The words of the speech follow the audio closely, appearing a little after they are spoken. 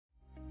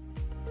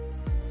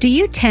Do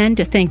you tend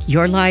to think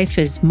your life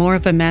is more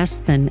of a mess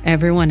than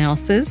everyone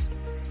else's?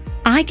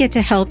 I get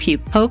to help you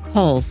poke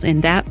holes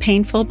in that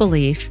painful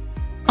belief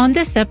on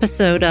this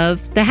episode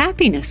of The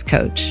Happiness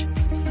Coach.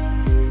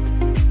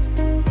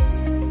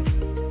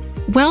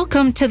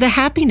 Welcome to The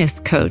Happiness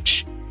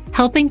Coach,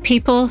 helping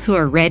people who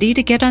are ready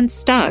to get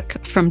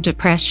unstuck from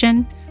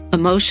depression,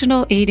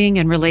 emotional eating,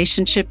 and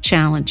relationship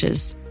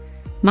challenges.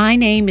 My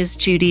name is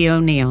Judy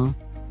O'Neill.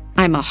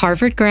 I'm a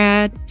Harvard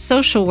grad,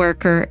 social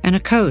worker, and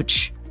a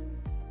coach.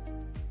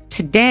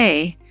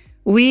 Today,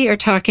 we are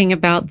talking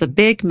about the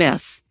big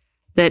myth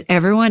that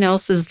everyone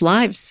else's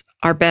lives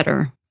are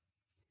better.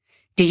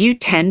 Do you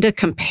tend to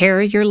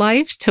compare your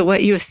life to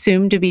what you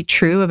assume to be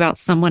true about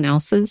someone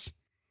else's?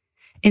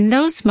 In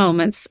those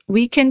moments,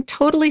 we can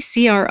totally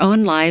see our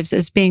own lives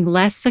as being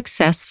less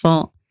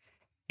successful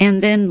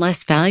and then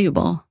less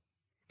valuable.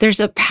 There's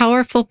a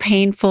powerful,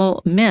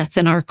 painful myth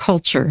in our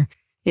culture.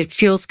 It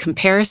fuels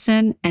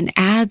comparison and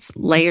adds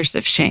layers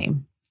of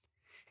shame.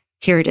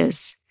 Here it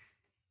is.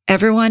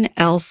 Everyone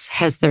else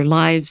has their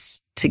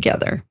lives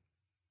together.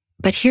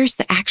 But here's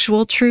the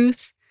actual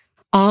truth.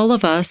 All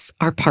of us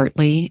are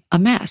partly a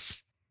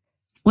mess.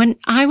 When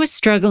I was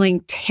struggling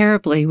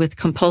terribly with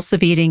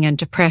compulsive eating and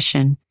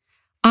depression,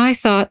 I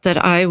thought that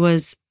I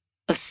was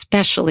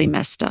especially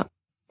messed up.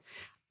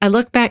 I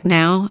look back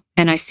now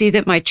and I see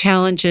that my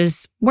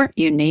challenges weren't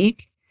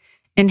unique,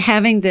 and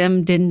having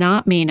them did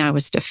not mean I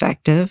was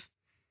defective.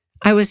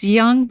 I was a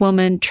young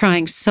woman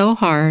trying so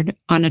hard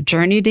on a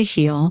journey to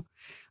heal,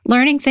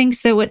 learning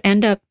things that would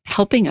end up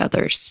helping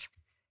others.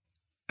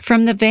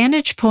 From the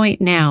vantage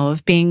point now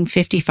of being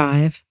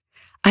 55,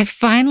 I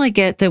finally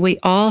get that we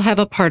all have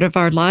a part of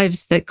our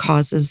lives that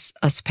causes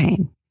us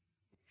pain.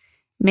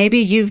 Maybe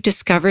you've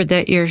discovered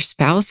that your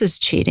spouse is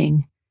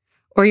cheating,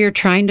 or you're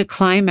trying to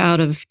climb out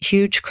of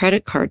huge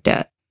credit card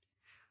debt,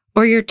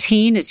 or your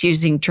teen is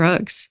using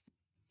drugs.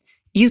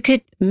 You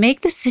could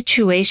make the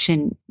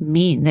situation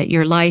mean that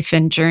your life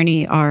and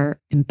journey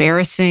are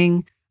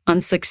embarrassing,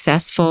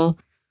 unsuccessful,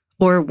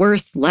 or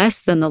worth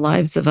less than the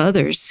lives of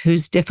others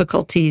whose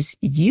difficulties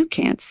you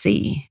can't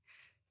see.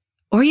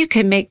 Or you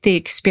can make the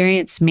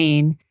experience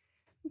mean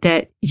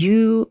that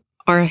you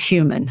are a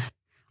human,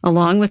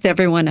 along with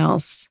everyone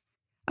else.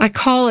 I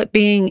call it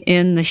being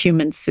in the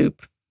human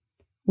soup.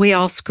 We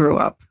all screw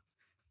up.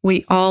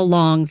 We all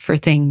long for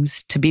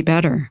things to be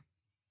better.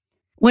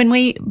 When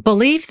we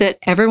believe that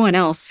everyone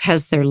else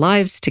has their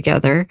lives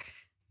together,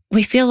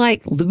 we feel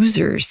like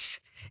losers.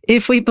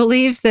 If we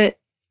believe that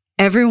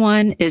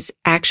everyone is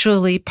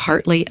actually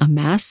partly a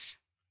mess,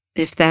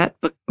 if that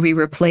we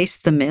replace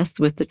the myth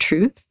with the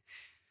truth,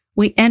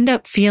 we end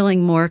up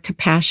feeling more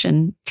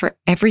compassion for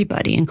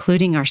everybody,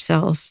 including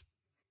ourselves.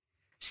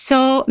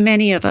 So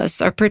many of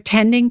us are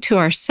pretending to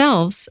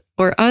ourselves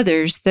or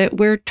others that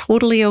we're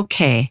totally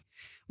okay.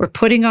 We're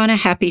putting on a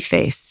happy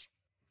face.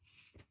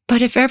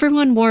 But if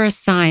everyone wore a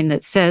sign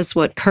that says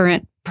what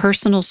current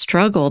personal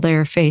struggle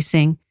they're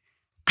facing,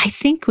 I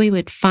think we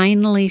would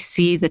finally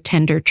see the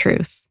tender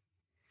truth.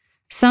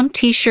 Some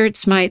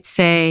t-shirts might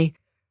say,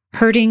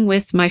 hurting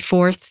with my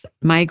 4th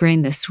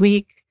migraine this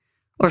week,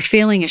 or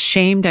feeling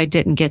ashamed I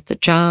didn't get the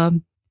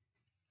job,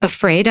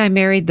 afraid I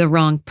married the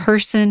wrong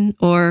person,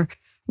 or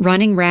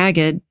running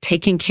ragged,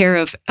 taking care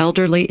of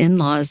elderly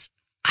in-laws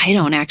I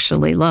don't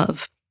actually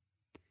love.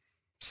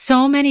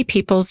 So many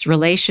people's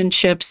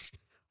relationships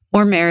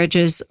or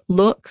marriages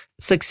look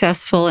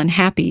successful and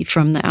happy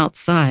from the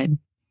outside.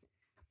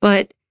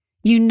 But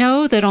you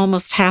know that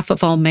almost half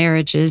of all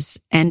marriages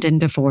end in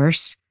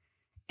divorce.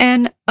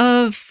 And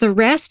of the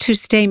rest who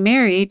stay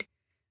married,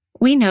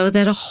 we know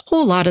that a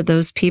whole lot of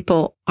those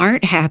people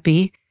aren't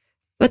happy,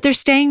 but they're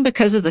staying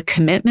because of the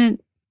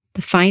commitment,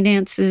 the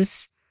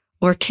finances,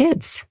 or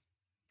kids.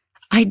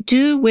 I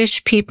do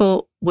wish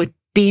people would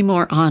be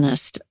more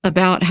honest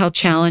about how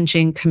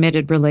challenging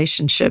committed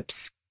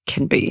relationships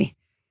can be.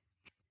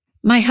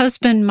 My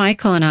husband,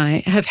 Michael, and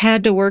I have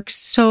had to work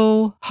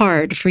so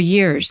hard for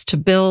years to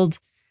build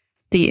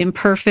the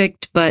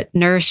imperfect but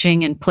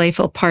nourishing and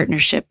playful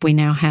partnership we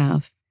now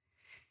have.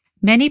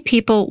 Many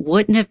people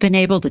wouldn't have been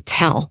able to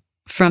tell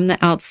from the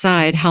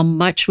outside how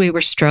much we were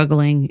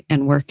struggling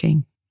and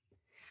working.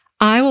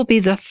 I will be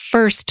the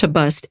first to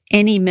bust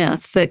any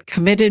myth that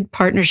committed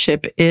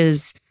partnership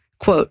is,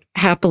 quote,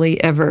 happily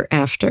ever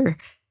after.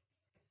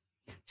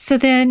 So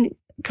then,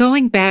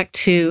 going back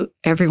to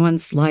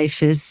everyone's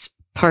life is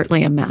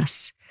partly a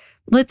mess,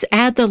 let's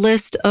add the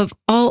list of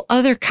all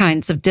other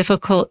kinds of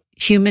difficult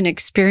human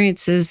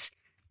experiences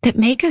that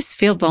make us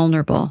feel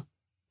vulnerable.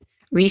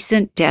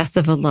 Recent death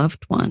of a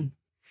loved one,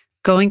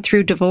 going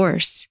through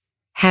divorce,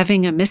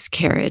 having a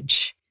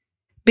miscarriage,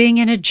 being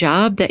in a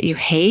job that you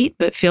hate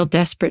but feel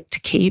desperate to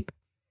keep,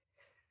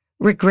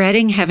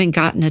 regretting having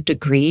gotten a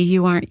degree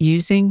you aren't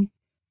using.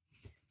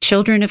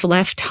 Children have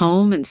left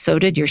home and so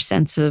did your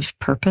sense of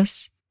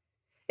purpose.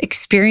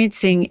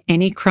 Experiencing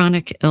any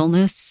chronic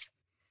illness,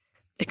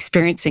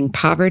 experiencing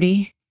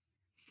poverty,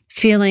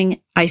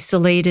 feeling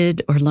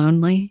isolated or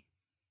lonely.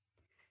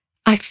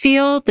 I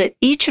feel that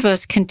each of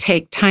us can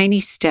take tiny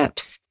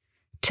steps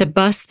to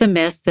bust the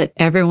myth that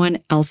everyone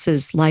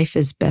else's life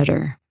is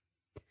better.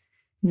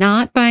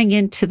 Not buying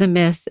into the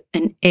myth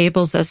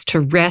enables us to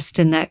rest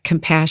in that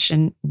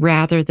compassion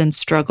rather than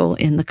struggle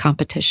in the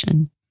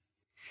competition.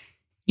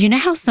 You know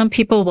how some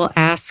people will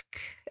ask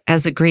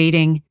as a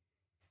greeting,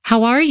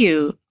 "How are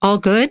you? All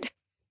good?"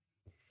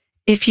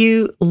 If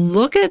you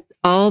look at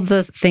all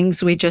the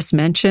things we just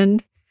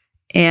mentioned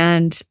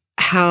and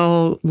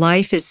how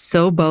life is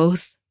so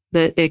both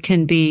that it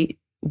can be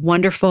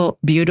wonderful,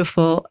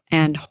 beautiful,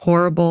 and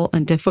horrible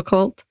and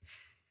difficult,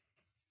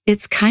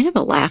 it's kind of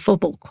a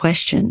laughable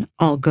question,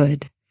 all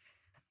good.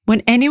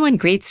 When anyone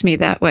greets me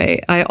that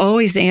way, I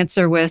always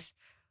answer with,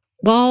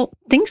 well,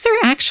 things are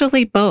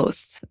actually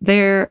both.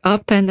 They're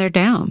up and they're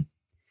down.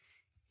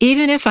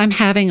 Even if I'm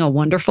having a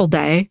wonderful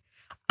day,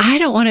 I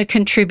don't want to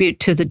contribute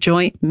to the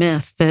joint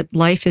myth that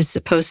life is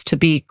supposed to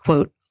be,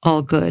 quote,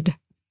 all good.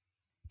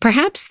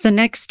 Perhaps the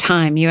next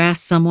time you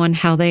ask someone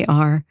how they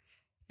are,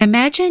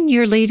 imagine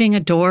you're leaving a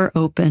door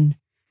open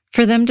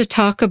for them to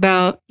talk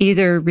about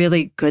either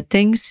really good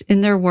things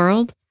in their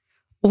world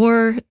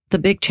or the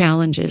big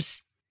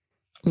challenges.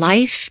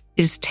 Life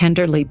is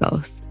tenderly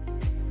both.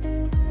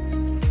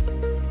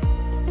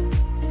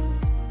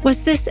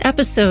 Was this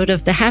episode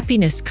of The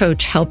Happiness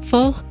Coach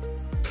helpful?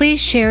 Please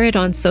share it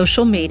on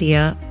social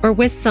media or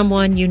with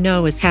someone you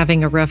know is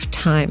having a rough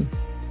time.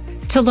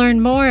 To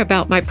learn more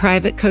about my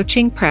private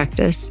coaching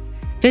practice,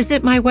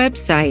 visit my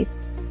website,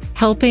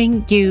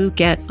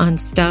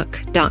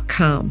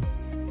 helpingyougetunstuck.com.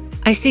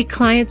 I see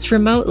clients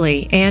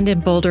remotely and in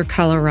Boulder,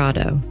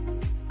 Colorado.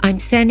 I'm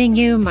sending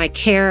you my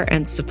care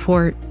and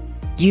support.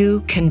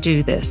 You can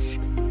do this.